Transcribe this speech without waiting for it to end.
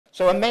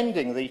So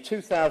amending the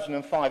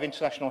 2005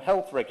 International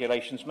Health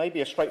Regulations may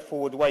be a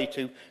straightforward way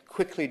to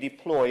quickly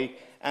deploy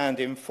and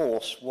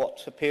enforce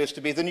what appears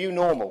to be the new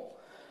normal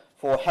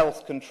for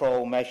health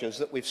control measures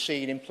that we've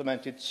seen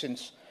implemented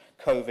since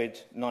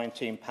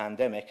COVID-19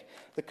 pandemic.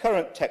 The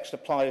current text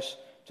applies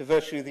to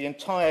virtually the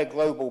entire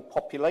global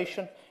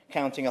population,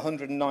 counting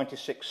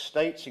 196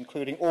 states,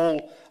 including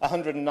all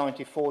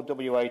 194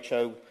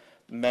 WHO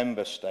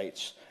member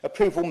states.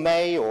 Approval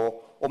may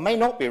or may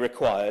not be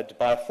required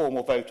by a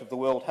formal vote of the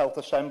World Health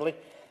Assembly,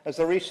 as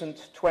the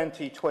recent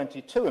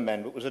 2022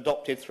 amendment was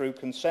adopted through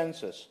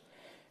consensus.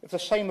 If the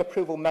same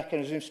approval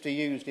mechanism is to be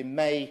used in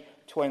May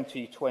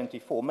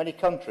 2024, many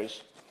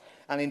countries,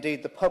 and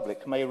indeed the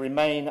public, may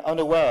remain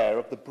unaware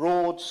of the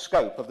broad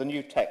scope of the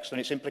new text and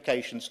its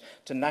implications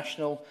to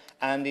national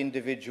and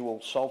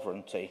individual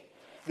sovereignty.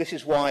 This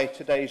is why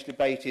today's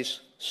debate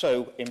is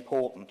so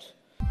important.